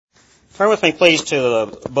Turn with me, please, to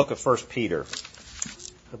the book of 1 Peter.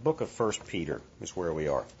 The book of 1 Peter is where we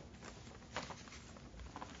are.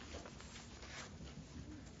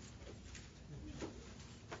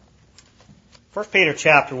 First Peter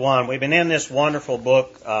chapter 1. We've been in this wonderful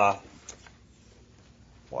book, a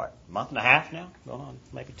month and a half now? Going on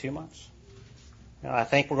maybe 2 months? Now, I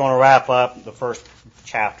think we're going to wrap up the first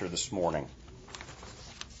chapter this morning.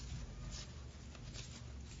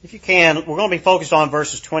 If you can, we're going to be focused on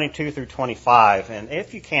verses 22 through 25. And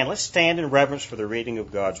if you can, let's stand in reverence for the reading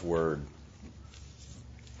of God's Word.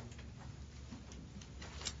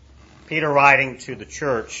 Peter, writing to the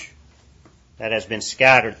church that has been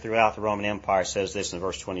scattered throughout the Roman Empire, says this in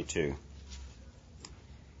verse 22.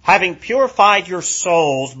 Having purified your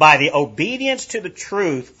souls by the obedience to the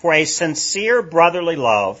truth for a sincere brotherly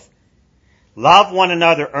love, love one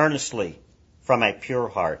another earnestly from a pure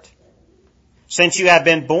heart. Since you have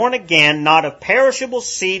been born again, not of perishable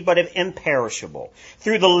seed, but of imperishable,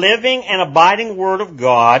 through the living and abiding Word of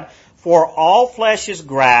God, for all flesh is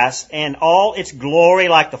grass, and all its glory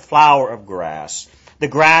like the flower of grass. The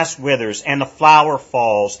grass withers, and the flower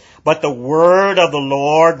falls, but the word of the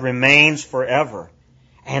Lord remains forever.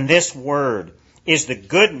 And this word is the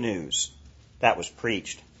good news that was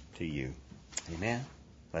preached to you. Amen.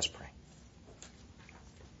 Let's pray.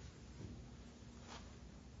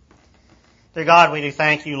 Dear God, we do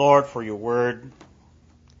thank you, Lord, for your word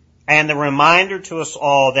and the reminder to us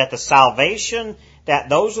all that the salvation that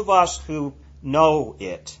those of us who know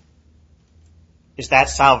it is that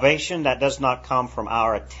salvation that does not come from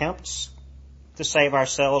our attempts to save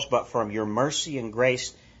ourselves, but from your mercy and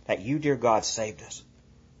grace that you, dear God, saved us.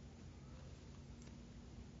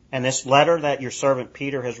 And this letter that your servant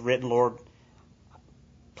Peter has written, Lord,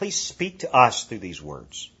 please speak to us through these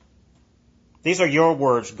words. These are your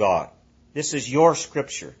words, God. This is your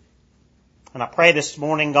scripture. And I pray this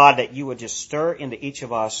morning, God, that you would just stir into each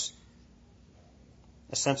of us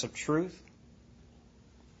a sense of truth,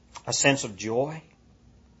 a sense of joy,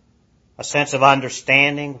 a sense of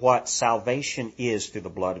understanding what salvation is through the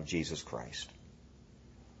blood of Jesus Christ.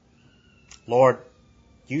 Lord,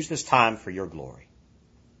 use this time for your glory.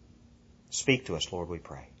 Speak to us, Lord, we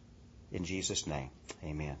pray. In Jesus' name,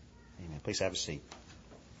 amen. Amen. Please have a seat.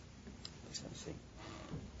 Please have a seat.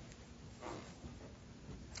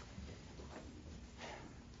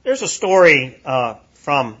 There's a story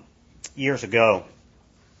from years ago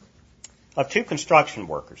of two construction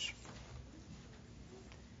workers.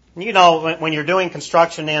 You know, when you're doing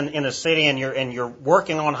construction in a city and you're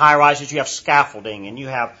working on high rises, you have scaffolding and you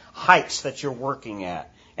have heights that you're working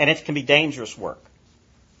at, and it can be dangerous work.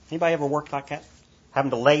 Anybody ever worked like that? Having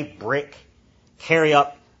to lay brick, carry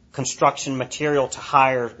up construction material to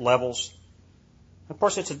higher levels. Of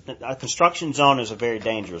course, a construction zone is a very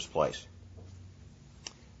dangerous place.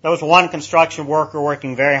 There was one construction worker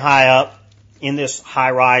working very high up in this high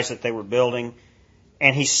rise that they were building,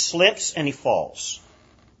 and he slips and he falls.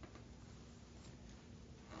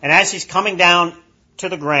 And as he's coming down to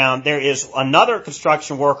the ground, there is another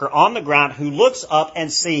construction worker on the ground who looks up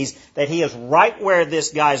and sees that he is right where this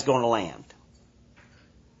guy is going to land.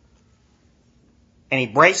 And he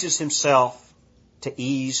braces himself to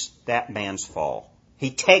ease that man's fall. He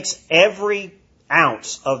takes every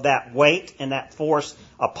ounce of that weight and that force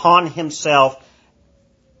upon himself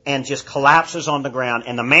and just collapses on the ground.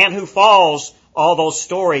 And the man who falls, all those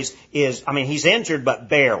stories he's injured, but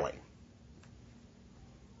barely.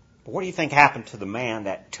 But what do you think happened to the man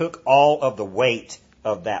that took all of the weight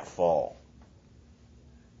of that fall?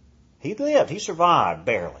 He lived. He survived,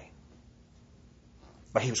 barely.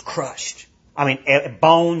 But he was crushed.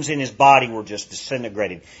 Bones in his body were just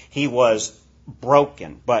disintegrating. He was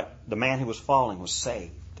broken, but the man who was falling was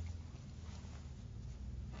saved.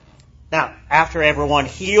 Now, after everyone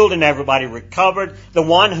healed and everybody recovered, the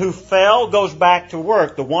one who fell goes back to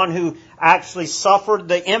work. The one who actually suffered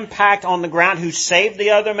the impact on the ground, who saved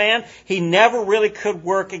the other man, he never really could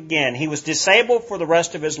work again. He was disabled for the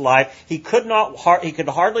rest of his life. He could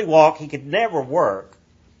hardly walk. He could never work.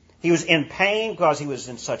 He was in pain because he was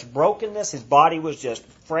in such brokenness. His body was just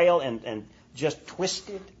frail and just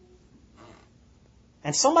twisted.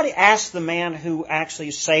 And somebody asked the man who actually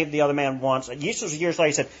saved the other man once, this was years later,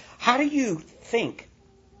 he said, how do you think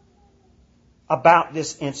about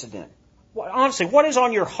this incident? Honestly, what is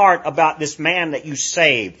on your heart about this man that you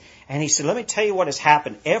saved? And he said, let me tell you what has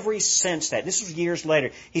happened ever since that. This was years later.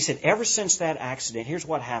 He said, ever since that accident, here's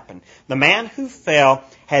what happened. The man who fell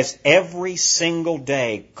has every single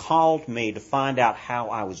day called me to find out how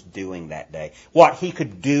I was doing that day, what he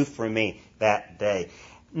could do for me that day.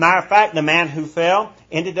 Matter of fact, the man who fell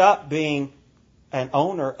ended up being an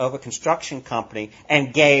owner of a construction company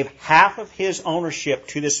and gave half of his ownership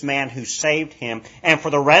to this man who saved him. And for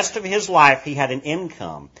the rest of his life, he had an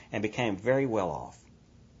income and became very well off.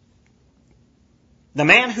 The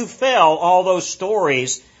man who fell, all those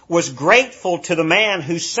stories, was grateful to the man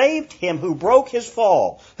who saved him, who broke his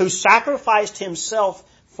fall, who sacrificed himself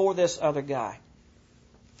for this other guy.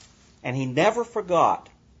 And he never forgot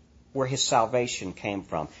where his salvation came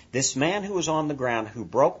from. This man who was on the ground, who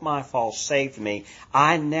broke my fall, saved me.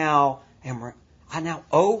 I now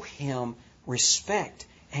owe him respect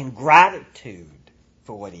and gratitude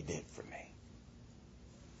for what he did for me.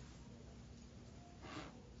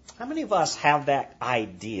 How many of us have that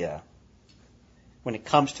idea when it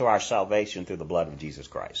comes to our salvation through the blood of Jesus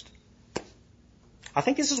Christ? I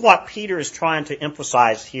think this is what Peter is trying to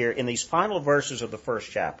emphasize here in these final verses of the first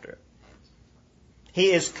chapter.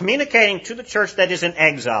 He is communicating to the church that is in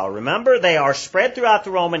exile. Remember, they are spread throughout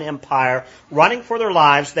the Roman Empire, running for their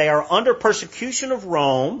lives. They are under persecution of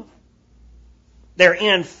Rome. They're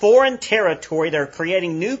in foreign territory. They're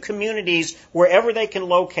creating new communities wherever they can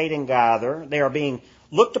locate and gather. They are being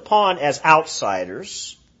looked upon as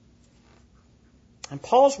outsiders. And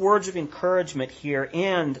Paul's words of encouragement here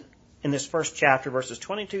end in this first chapter, verses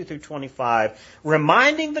 22 through 25,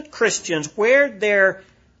 reminding the Christians where their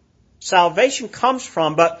salvation comes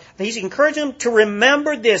from, but he's encouraging them to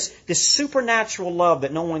remember this supernatural love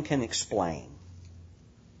that no one can explain.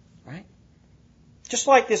 Right? Just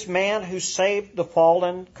like this man who saved the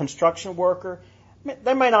fallen construction worker,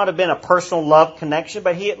 there may not have been a personal love connection,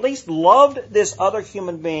 but he at least loved this other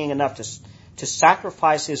human being enough to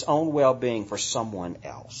sacrifice his own well-being for someone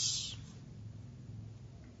else.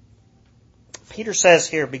 Peter says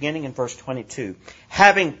here, beginning in verse 22,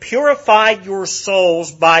 having purified your souls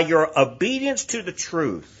by your obedience to the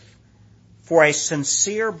truth for a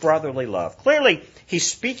sincere brotherly love. Clearly, he's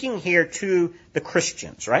speaking here to the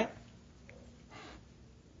Christians, right?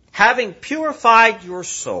 Having purified your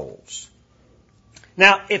souls.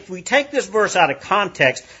 Now, if we take this verse out of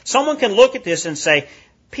context, someone can look at this and say,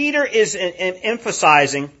 Peter is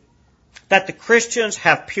emphasizing that the Christians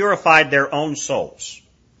have purified their own souls.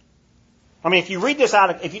 I mean, if you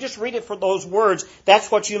just read it for those words, that's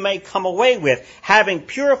what you may come away with. Having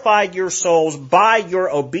purified your souls by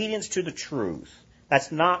your obedience to the truth.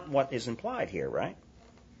 That's not what is implied here, right?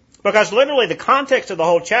 Because literally the context of the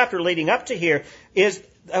whole chapter leading up to here is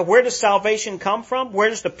where does salvation come from? Where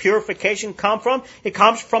does the purification come from? It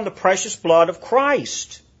comes from the precious blood of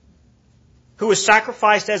Christ, who was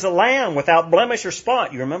sacrificed as a lamb without blemish or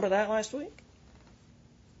spot. You remember that last week?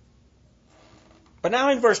 But now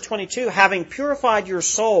in verse 22, having purified your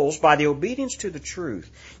souls by the obedience to the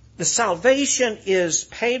truth, the salvation is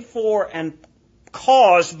paid for and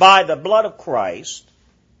caused by the blood of Christ.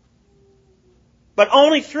 But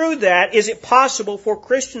only through that is it possible for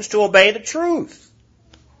Christians to obey the truth.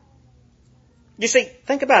 You see,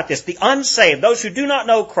 think about this. The unsaved, those who do not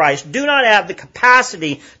know Christ, do not have the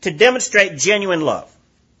capacity to demonstrate genuine love.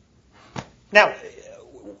 Now,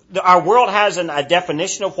 our world has a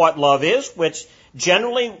definition of what love is, which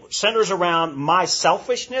generally centers around my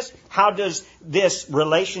selfishness. How does this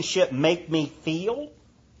relationship make me feel?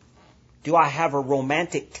 Do I have a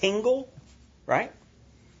romantic tingle? Right?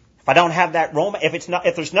 If I don't have that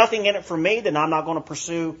if there's nothing in it for me, then I'm not going to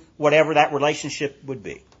pursue whatever that relationship would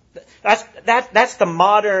be. That's the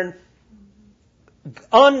modern,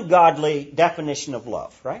 ungodly definition of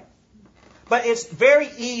love, right? But it's very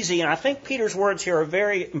easy, and I think Peter's words here are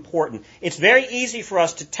very important. It's very easy for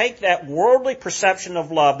us to take that worldly perception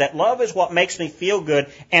of love, that love is what makes me feel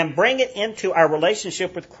good, and bring it into our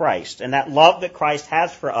relationship with Christ and that love that Christ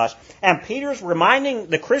has for us. And Peter's reminding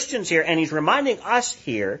the Christians here, and he's reminding us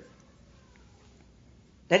here,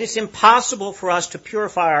 that it's impossible for us to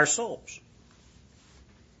purify our souls.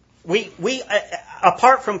 We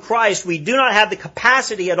apart from Christ, we do not have the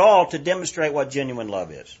capacity at all to demonstrate what genuine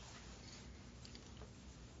love is.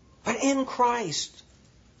 But in Christ,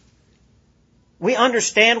 we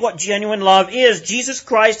understand what genuine love is. Jesus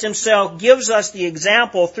Christ himself gives us the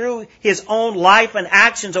example through his own life and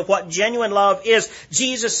actions of what genuine love is.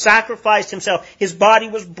 Jesus sacrificed himself. His body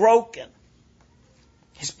was broken.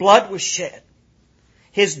 His blood was shed.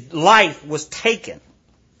 His life was taken.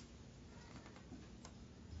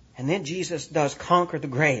 And then Jesus does conquer the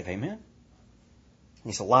grave. Amen?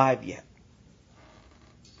 He's alive yet.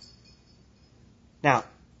 Now,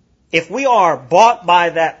 if we are bought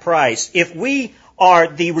by that price, if we are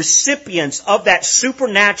the recipients of that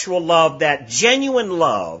supernatural love, that genuine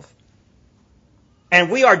love, and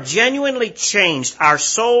we are genuinely changed, our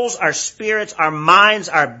souls, our spirits, our minds,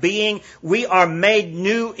 our being, we are made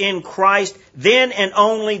new in Christ, then and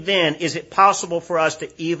only then is it possible for us to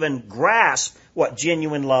even grasp what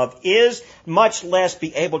genuine love is, much less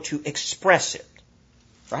be able to express it.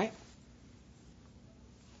 Right?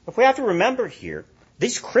 But we have to remember here,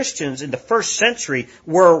 these Christians in the first century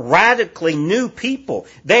were radically new people.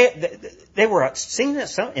 They were seen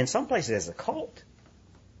in some places as a cult.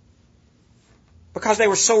 Because they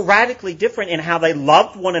were so radically different in how they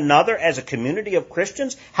loved one another as a community of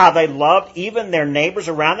Christians, how they loved even their neighbors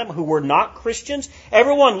around them who were not Christians.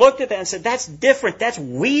 Everyone looked at that and said, that's different, that's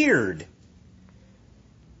weird.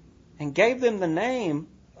 And gave them the name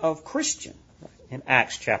of Christian in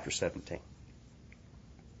Acts chapter 17.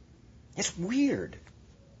 It's weird.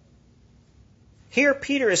 Here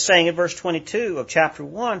Peter is saying in verse 22 of chapter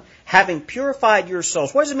 1, having purified your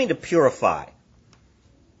souls. What does it mean to purify?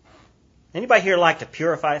 Anybody here like to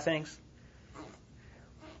purify things?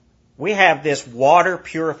 We have this water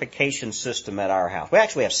purification system at our house. We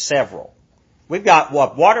actually have several. We've got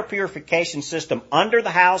a water purification system under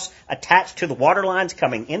the house attached to the water lines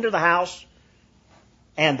coming into the house.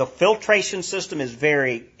 And the filtration system is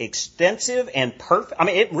very extensive and perfect. I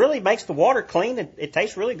mean, it really makes the water clean and it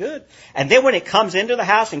tastes really good. And then when it comes into the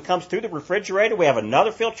house and comes through the refrigerator, we have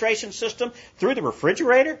another filtration system through the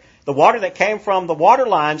refrigerator. The water that came from the water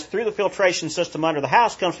lines through the filtration system under the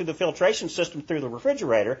house comes through the filtration system through the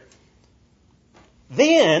refrigerator.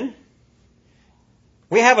 Then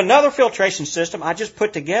we have another filtration system I just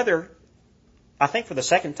put together, I think for the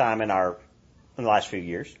second time in the last few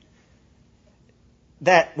years,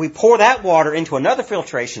 that we pour that water into another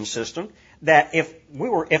filtration system that if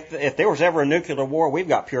there was ever a nuclear war, we've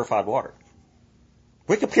got purified water.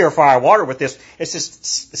 We could purify our water with this. It's this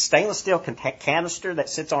stainless steel canister that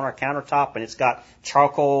sits on our countertop, and it's got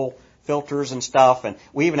charcoal filters and stuff, and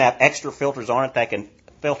we even have extra filters on it that can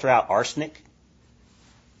filter out arsenic.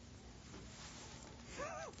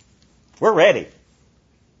 We're ready.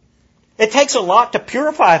 It takes a lot to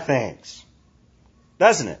purify things,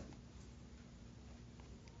 doesn't it?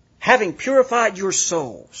 Having purified your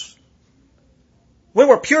souls. When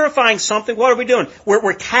we're purifying something, what are we doing?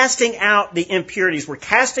 We're casting out the impurities. We're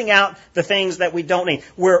casting out the things that we don't need.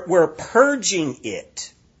 We're purging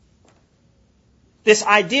it. This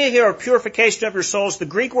idea here of purification of your souls, the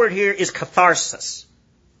Greek word here is catharsis.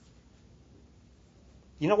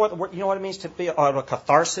 You know what it means to be, what a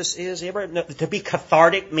catharsis is? To be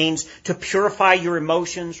cathartic means to purify your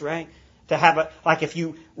emotions, right? To have like if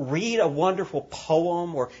you read a wonderful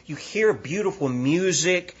poem or you hear beautiful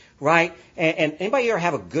music, right? And anybody here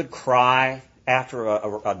have a good cry after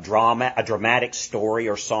a dramatic story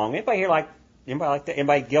or song? Anybody like that?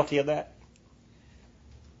 Anybody guilty of that?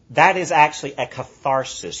 That is actually a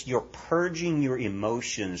catharsis. You're purging your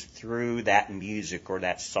emotions through that music or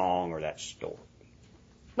that song or that story.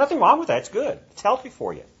 Nothing wrong with that. It's good. It's healthy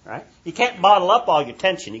for you, right? You can't bottle up all your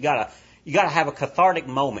tension. You gotta have a cathartic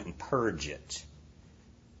moment and purge it.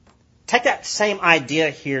 Take that same idea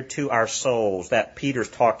here to our souls that Peter's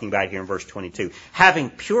talking about here in verse 22.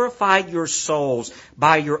 Having purified your souls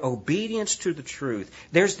by your obedience to the truth,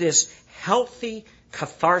 there's this healthy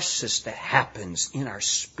catharsis that happens in our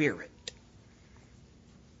spirit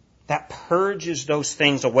that purges those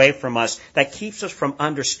things away from us, that keeps us from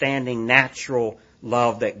understanding natural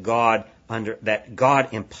love that God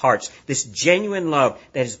imparts, this genuine love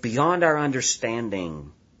that is beyond our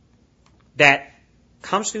understanding, that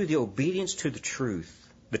comes through the obedience to the truth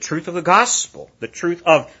of the gospel, the truth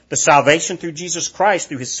of the salvation through Jesus Christ,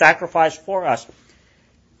 through His sacrifice for us.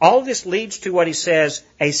 All of this leads to what he says,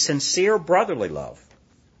 a sincere brotherly love.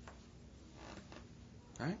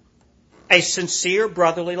 Right? A sincere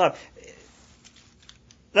brotherly love.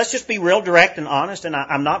 Let's just be real direct and honest, and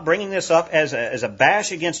I'm not bringing this up as a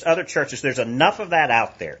bash against other churches. There's enough of that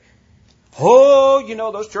out there. Oh,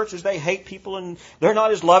 those churches, they hate people and they're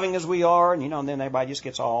not as loving as we are, and and then everybody just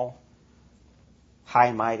gets all high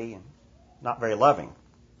and mighty and not very loving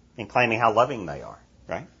in claiming how loving they are,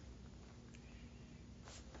 right?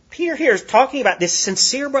 Peter here is talking about this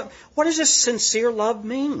sincere, what does this sincere love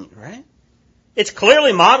mean, right? It's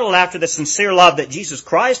clearly modeled after the sincere love that Jesus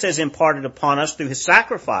Christ has imparted upon us through His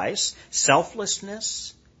sacrifice,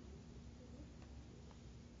 selflessness.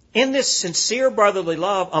 In this sincere brotherly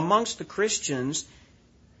love amongst the Christians,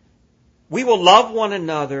 we will love one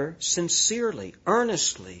another sincerely,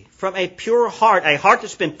 earnestly, from a pure heart, a heart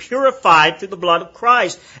that's been purified through the blood of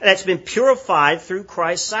Christ, and that's been purified through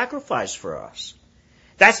Christ's sacrifice for us.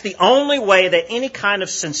 That's the only way that any kind of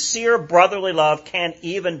sincere brotherly love can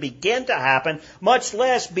even begin to happen, much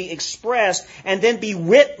less be expressed and then be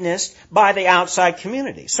witnessed by the outside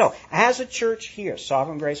community. So, as a church here,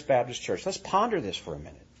 Sovereign Grace Baptist Church, let's ponder this for a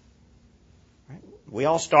minute. Right? We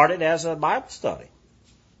all started as a Bible study.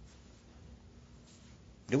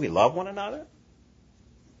 Do we love one another?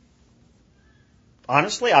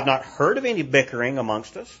 Honestly, I've not heard of any bickering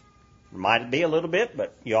amongst us. There might be a little bit,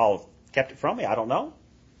 but you all kept it from me. I don't know.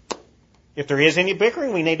 If there is any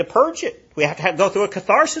bickering, we need to purge it. We have to go through a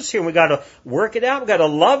catharsis here. We've got to work it out. We've got to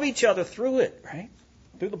love each other through it, right?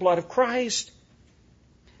 Through the blood of Christ.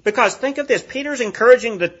 Because think of this. Peter's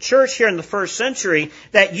encouraging the church here in the first century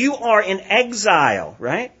that you are in exile,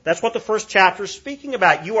 right? That's what the first chapter is speaking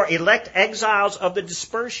about. You are elect exiles of the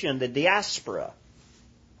dispersion, the diaspora.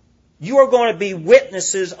 You are going to be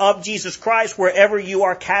witnesses of Jesus Christ wherever you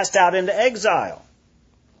are cast out into exile.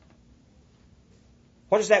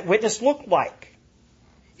 What does that witness look like?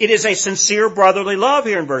 It is a sincere brotherly love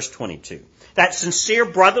here in verse 22. That sincere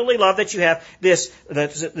brotherly love that you have, this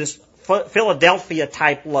Philadelphia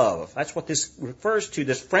type love. That's what this refers to,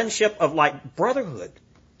 this friendship of like brotherhood,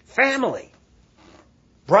 family.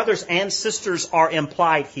 Brothers and sisters are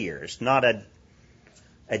implied here. It's not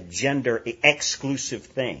a gender exclusive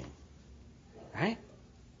thing. Right?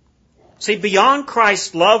 See, beyond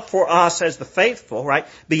Christ's love for us as the faithful, right?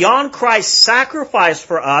 Beyond Christ's sacrifice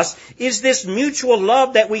for us is this mutual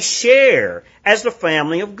love that we share as the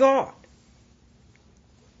family of God.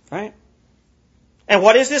 Right? And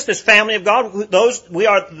what is this? This family of God,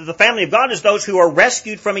 the family of God is those who are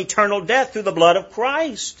rescued from eternal death through the blood of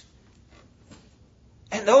Christ.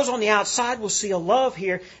 And those on the outside will see a love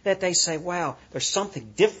here that they say, wow, there's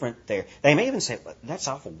something different there. They may even say, that's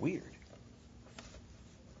awful weird.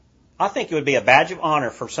 I think it would be a badge of honor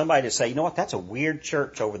for somebody to say, you know what, that's a weird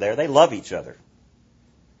church over there. They love each other.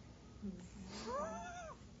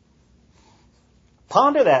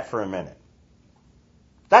 Ponder that for a minute.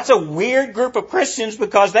 That's a weird group of Christians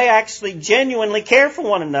because they actually genuinely care for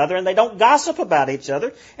one another and they don't gossip about each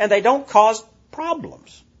other and they don't cause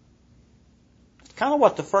problems. It's kind of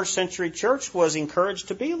what the first century church was encouraged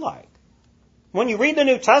to be like. When you read the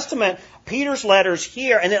New Testament, Peter's letters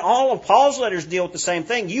here, and then all of Paul's letters deal with the same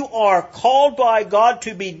thing. You are called by God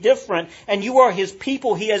to be different, and you are His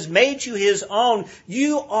people. He has made you His own.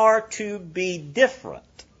 You are to be different.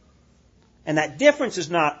 And that difference is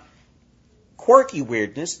not quirky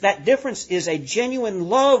weirdness. That difference is a genuine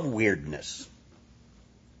love weirdness.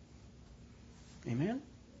 Amen?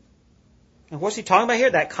 And what's he talking about here?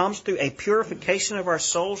 That comes through a purification of our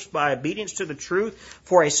souls by obedience to the truth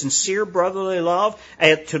for a sincere brotherly love,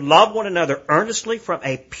 to love one another earnestly from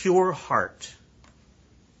a pure heart.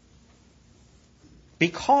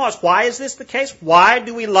 Because, why is this the case? Why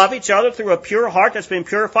do we love each other through a pure heart that's been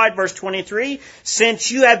purified? Verse 23,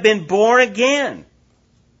 since you have been born again.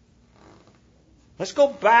 Let's go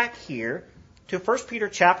back here to 1 Peter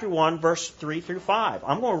chapter 1, verse 3 through 5.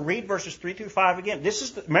 I'm going to read verses 3 through 5 again.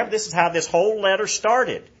 Remember, this is how this whole letter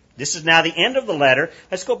started. This is now the end of the letter.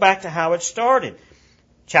 Let's go back to how it started.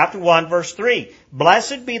 Chapter 1, verse 3.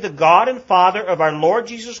 Blessed be the God and Father of our Lord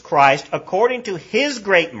Jesus Christ, according to His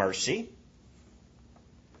great mercy.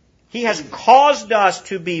 He has caused us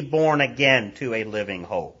to be born again to a living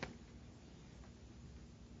hope,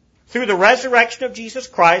 through the resurrection of Jesus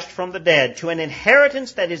Christ from the dead, to an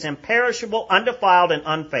inheritance that is imperishable, undefiled, and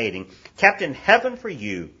unfading, kept in heaven for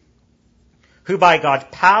you, who by God's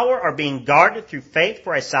power are being guarded through faith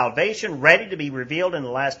for a salvation ready to be revealed in the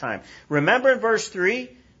last time. Remember in verse 3,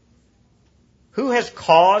 who has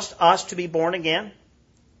caused us to be born again?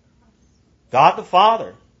 God the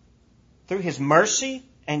Father, through His mercy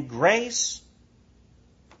and grace,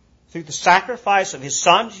 through the sacrifice of His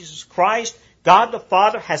Son, Jesus Christ. God the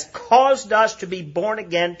Father has caused us to be born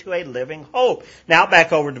again to a living hope. Now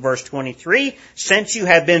back over to verse 23. Since you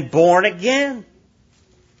have been born again.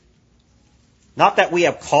 Not that we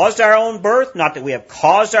have caused our own birth, not that we have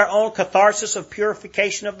caused our own catharsis of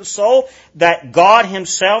purification of the soul, that God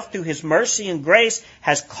Himself, through His mercy and grace,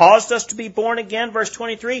 has caused us to be born again, verse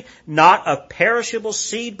 23, not of perishable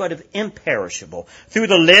seed, but of imperishable, through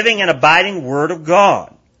the living and abiding Word of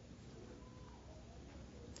God.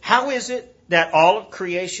 How is it that all of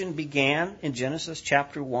creation began in Genesis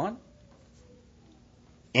chapter 1?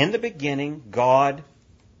 In the beginning, God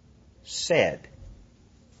said.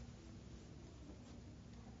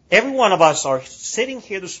 Every one of us are sitting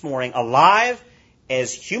here this morning alive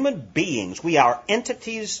as human beings. We are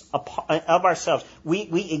entities of ourselves. We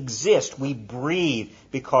exist, we breathe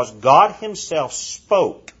because God Himself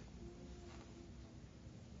spoke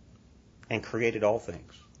and created all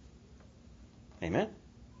things. Amen?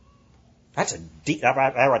 That's a deep, that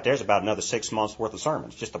right there is about another 6 months worth of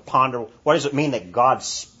sermons. Just to ponder, what does it mean that God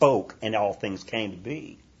spoke and all things came to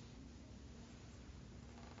be?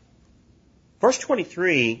 Verse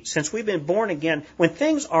 23, since we've been born again, when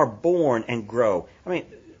things are born and grow, I mean,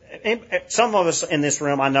 some of us in this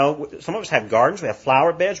room, I know, some of us have gardens, we have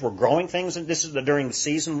flower beds, we're growing things, and this is during the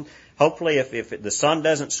season. Hopefully, if the sun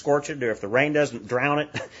doesn't scorch it, or if the rain doesn't drown it,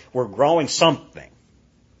 we're growing something,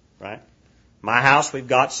 right? My house, we've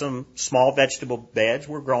got some small vegetable beds.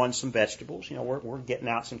 We're growing some vegetables. You know, we're getting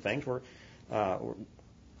out some things. We're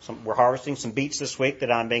harvesting some beets this week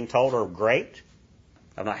that I'm being told are great.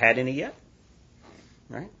 I've not had any yet.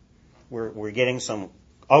 Right? We're getting some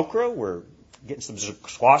okra. We're getting some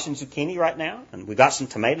squash and zucchini right now, and we've got some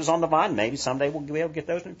tomatoes on the vine. Maybe someday we'll be able to get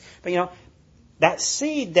those. But you know, that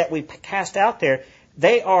seed that we cast out there,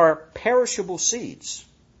 they are perishable seeds,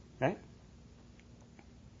 right?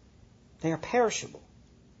 They are perishable.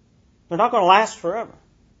 They're not going to last forever.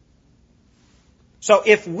 So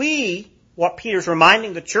if what Peter's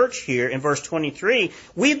reminding the church here in verse 23,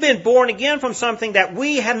 we've been born again from something that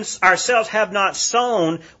we ourselves have not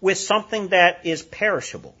sown with something that is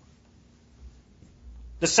perishable.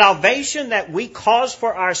 The salvation that we cause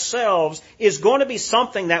for ourselves is going to be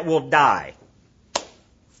something that will die.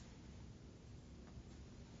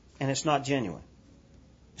 And it's not genuine.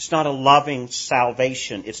 It's not a loving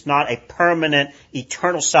salvation. It's not a permanent,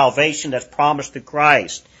 eternal salvation that's promised through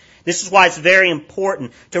Christ. This is why it's very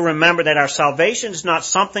important to remember that our salvation is not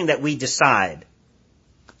something that we decide.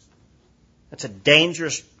 That's a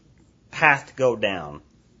dangerous path to go down.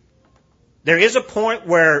 There is a point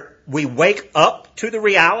where we wake up to the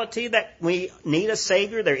reality that we need a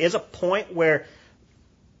Savior. There is a point where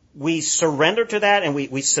we surrender to that and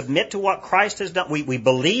we submit to what Christ has done. We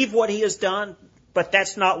believe what He has done. But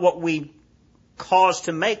that's not what we cause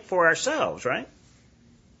to make for ourselves, right?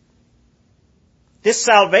 This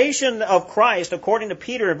salvation of Christ, according to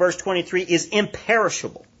Peter in verse 23, is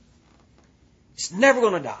imperishable. It's never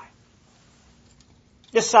going to die.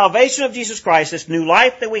 This salvation of Jesus Christ, this new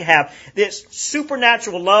life that we have, this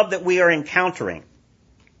supernatural love that we are encountering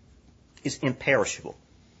is imperishable.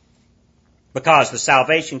 Because the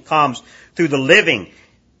salvation comes through the living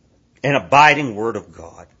and abiding Word of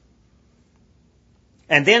God.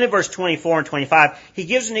 And then in verse 24 and 25, he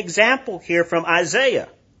gives an example here from Isaiah.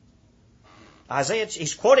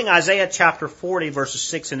 He's quoting Isaiah chapter 40, verses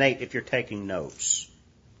 6 and 8, if you're taking notes.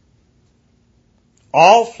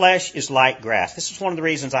 All flesh is like grass. This is one of the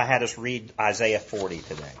reasons I had us read Isaiah 40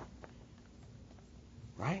 today.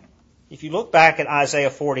 Right? If you look back at Isaiah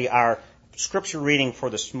 40, our scripture reading for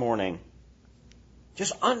this morning,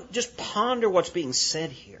 just ponder what's being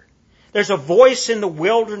said here. There's a voice in the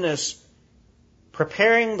wilderness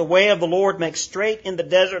preparing the way of the Lord, make straight in the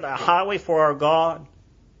desert a highway for our God.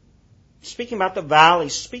 Speaking about the valley,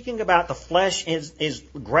 speaking about the flesh is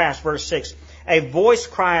grass, verse 6. A voice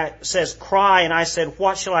says, cry, and I said,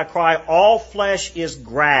 what shall I cry? All flesh is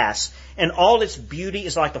grass, and all its beauty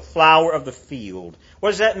is like the flower of the field. What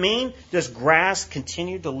does that mean? Does grass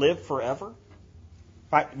continue to live forever?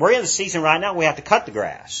 Right? We're in the season right now, we have to cut the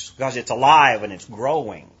grass, because it's alive and it's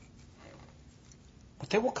growing. But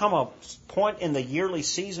there will come a point in the yearly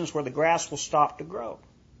seasons where the grass will stop to grow.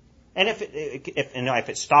 And if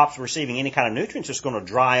it stops receiving any kind of nutrients, it's going to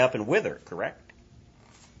dry up and wither, correct?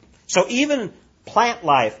 So even plant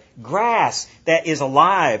life, grass that is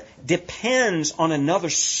alive, depends on another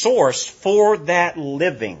source for that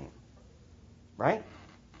living. Right?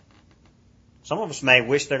 Some of us may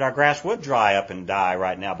wish that our grass would dry up and die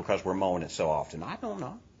right now because we're mowing it so often. I don't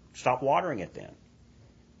know. Stop watering it then.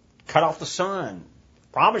 Cut off the sun.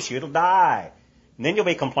 Promise you it'll die. And then you'll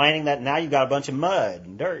be complaining that now you've got a bunch of mud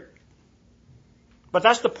and dirt. But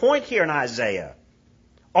that's the point here in Isaiah.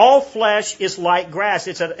 All flesh is like grass.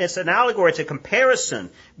 It's an allegory. It's a comparison.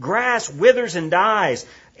 Grass withers and dies.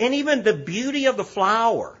 And even the beauty of the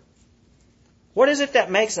flower. What is it that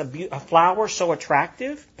makes a flower so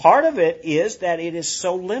attractive? Part of it is that it is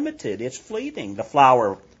so limited. It's fleeting. The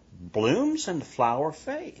flower blooms and the flower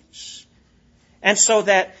fades. And so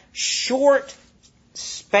that short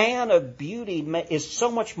span of beauty is so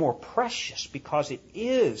much more precious because it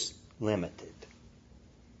is limited.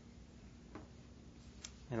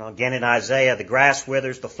 And again in Isaiah, the grass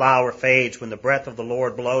withers, the flower fades when the breath of the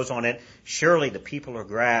Lord blows on it. Surely the people are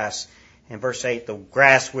grass. In verse 8, the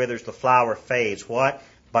grass withers, the flower fades. What?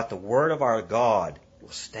 But the word of our God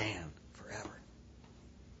will stand forever.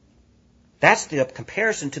 That's the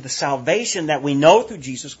comparison to the salvation that we know through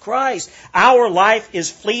Jesus Christ. Our life is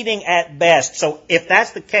fleeting at best. So if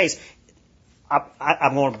that's the case,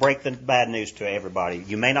 I'm going to break the bad news to everybody.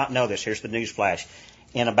 You may not know this. Here's the news flash.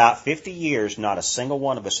 in about 50 years, not a single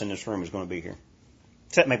one of us in this room is going to be here.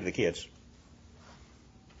 Except maybe the kids.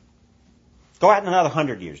 Go out in another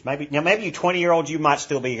 100 years. Maybe you 20-year-olds, you might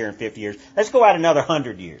still be here in 50 years. Let's go out another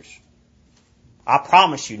 100 years. I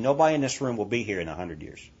promise you, nobody in this room will be here in 100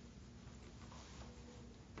 years.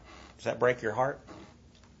 Does that break your heart?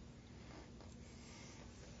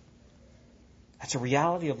 That's a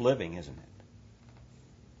reality of living, isn't it?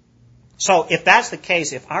 So if that's the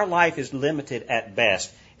case, if our life is limited at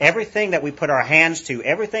best, everything that we put our hands to,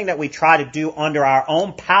 everything that we try to do under our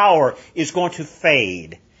own power is going to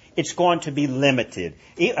fade. It's going to be limited.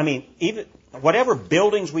 I mean, even whatever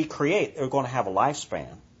buildings we create are going to have a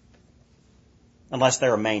lifespan. Unless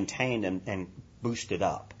they're maintained and boosted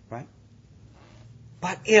up, right?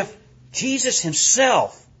 But if Jesus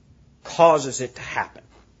himself causes it to happen,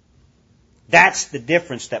 that's the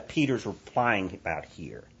difference that Peter's replying about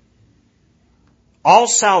here. All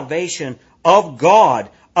salvation of God,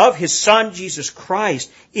 of His Son Jesus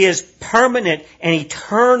Christ, is permanent and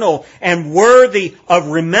eternal and worthy of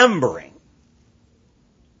remembering.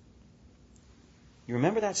 You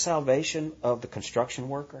remember that salvation of the construction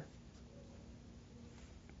worker?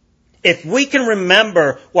 If we can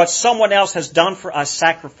remember what someone else has done for us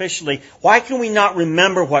sacrificially, why can we not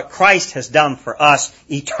remember what Christ has done for us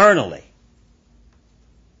eternally?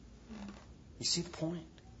 You see the point?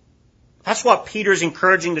 That's what Peter's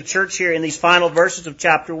encouraging the church here in these final verses of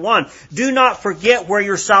chapter 1. Do not forget where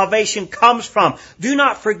your salvation comes from. Do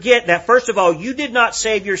not forget that, first of all, you did not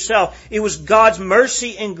save yourself. It was God's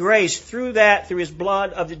mercy and grace through His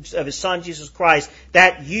blood of His Son, Jesus Christ,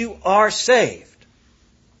 that you are saved.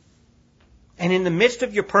 And in the midst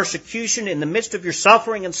of your persecution, in the midst of your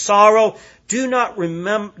suffering and sorrow, do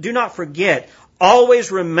not forget.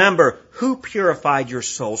 Always remember who purified your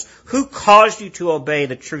souls, who caused you to obey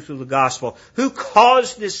the truth of the gospel, who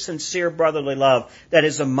caused this sincere brotherly love that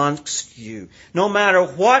is amongst you. No matter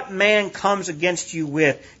what man comes against you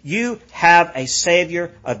with, you have a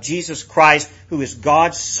Savior of Jesus Christ, who is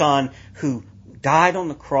God's Son, who died on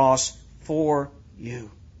the cross for you.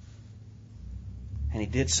 And He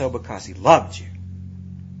did so because He loved you.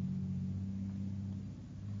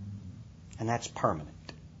 And that's permanent.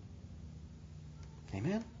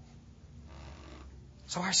 Amen?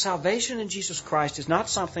 So our salvation in Jesus Christ is not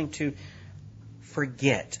something to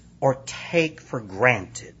forget or take for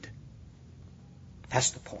granted.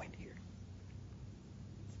 That's the point here.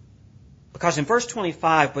 Because in verse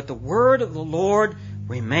 25, but the word of the Lord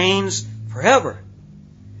remains forever.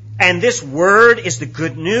 And this word is the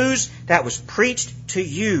good news that was preached to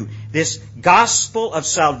you. This gospel of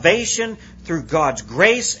salvation through God's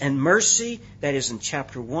grace and mercy that is in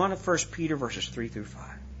chapter 1 of 1 Peter verses 3 through 5.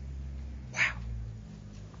 Wow.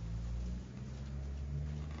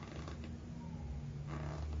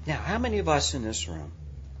 Now, how many of us in this room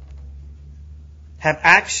have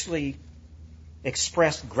actually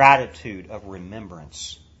expressed gratitude of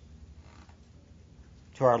remembrance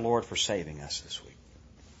to our Lord for saving us this week?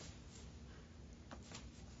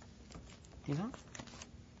 You know?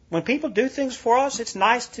 When people do things for us, it's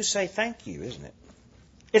nice to say thank you, isn't it?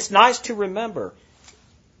 It's nice to remember,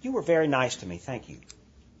 you were very nice to me, thank you.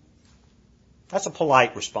 That's a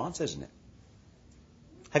polite response, isn't it?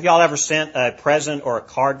 Have y'all ever sent a present or a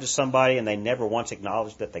card to somebody and they never once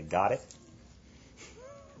acknowledged that they got it?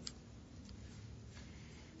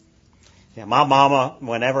 Yeah, my mama,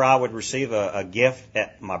 whenever I would receive a gift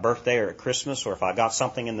at my birthday or at Christmas, or if I got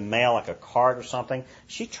something in the mail, like a card or something,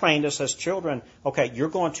 she trained us as children, okay, you're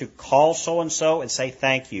going to call so-and-so and say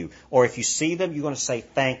thank you. Or if you see them, you're going to say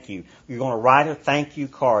thank you. You're going to write a thank you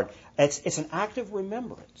card. It's an act of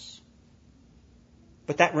remembrance.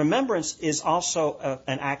 But that remembrance is also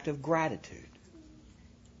an act of gratitude.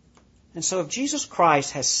 And so if Jesus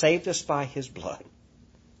Christ has saved us by His blood,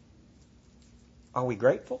 are we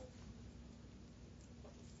grateful?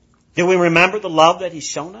 Do we remember the love that He's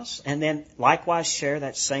shown us and then likewise share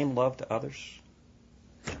that same love to others?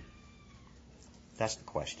 That's the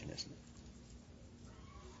question, isn't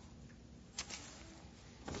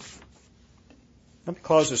it? Let me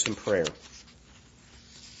close this in prayer.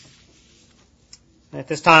 And at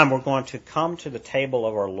this time, we're going to come to the table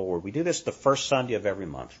of our Lord. We do this the first Sunday of every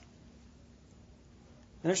month.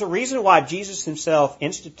 And there's a reason why Jesus Himself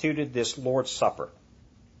instituted this Lord's Supper,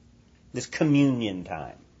 this communion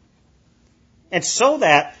time. And so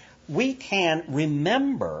that we can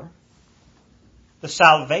remember the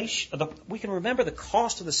salvation, we can remember the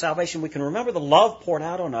cost of the salvation, we can remember the love poured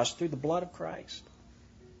out on us through the blood of Christ.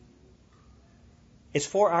 It's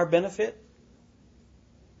for our benefit.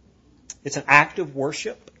 It's an act of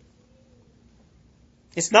worship.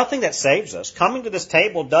 It's nothing that saves us. Coming to this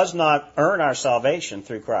table does not earn our salvation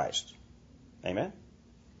through Christ. Amen?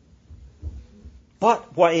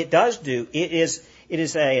 But what it does do, it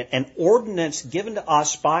is an ordinance given to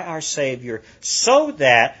us by our Savior so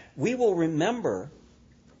that we will remember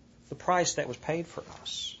the price that was paid for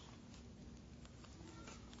us.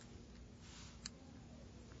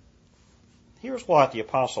 Here's what the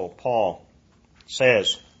Apostle Paul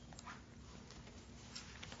says.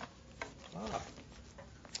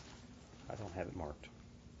 I don't have it marked.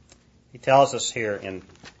 He tells us here in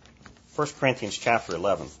 1 Corinthians chapter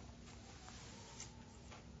 11.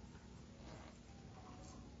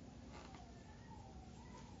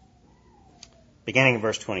 Beginning in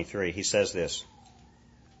verse 23, he says this.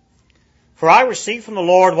 For I received from the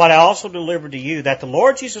Lord what I also delivered to you, that the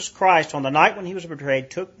Lord Jesus Christ, on the night when he was betrayed,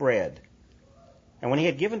 took bread. And when he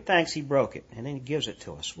had given thanks, he broke it. And then he gives it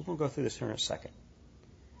to us. We're going to go through this here in a second.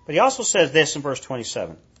 But he also says this in verse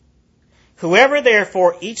 27. Whoever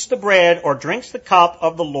therefore eats the bread or drinks the cup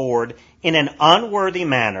of the Lord in an unworthy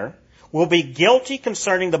manner will be guilty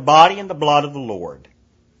concerning the body and the blood of the Lord.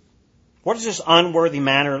 What does this unworthy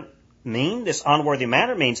manner mean? This unworthy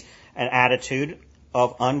manner means an attitude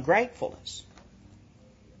of ungratefulness.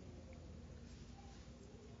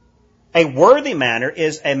 A worthy manner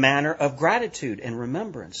is a manner of gratitude and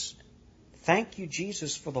remembrance. Thank you,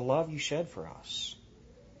 Jesus, for the love you shed for us.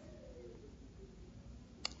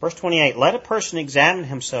 Verse 28, let a person examine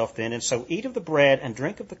himself then, and so eat of the bread and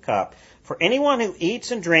drink of the cup. For anyone who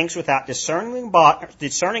eats and drinks without discerning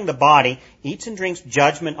the body eats and drinks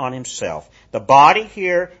judgment on himself. The body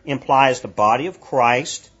here implies the body of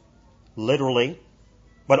Christ, literally,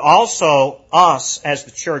 but also us as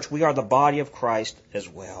the church. We are the body of Christ as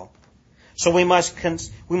well. So we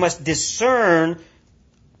must discern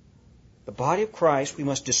the body of Christ. We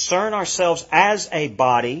must discern ourselves as a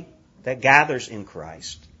body that gathers in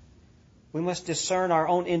Christ. We must discern our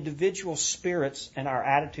own individual spirits and our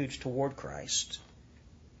attitudes toward Christ.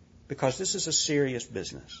 Because this is a serious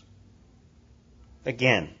business.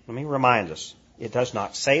 Again, let me remind us, it does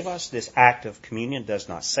not save us. This act of communion does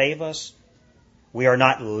not save us. We are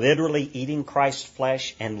not literally eating Christ's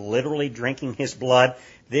flesh and literally drinking His blood.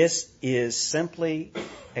 This is simply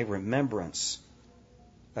a remembrance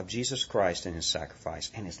of Jesus Christ and His sacrifice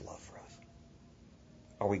and His love for us.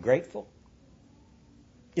 Are we grateful?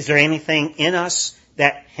 Is there anything in us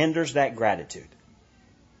that hinders that gratitude?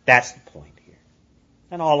 That's the point here.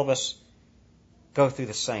 And all of us go through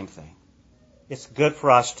the same thing. It's good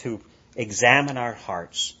for us to examine our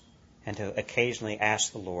hearts and to occasionally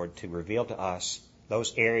ask the Lord to reveal to us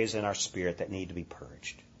those areas in our spirit that need to be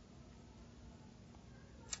purged.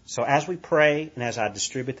 So as we pray and as I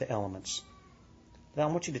distribute the elements, then I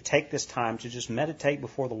want you to take this time to just meditate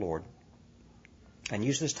before the Lord and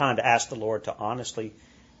use this time to ask the Lord to honestly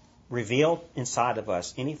reveal inside of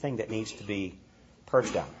us anything that needs to be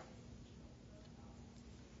purged out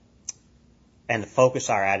and to focus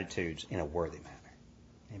our attitudes in a worthy manner.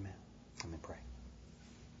 Amen. Let me pray.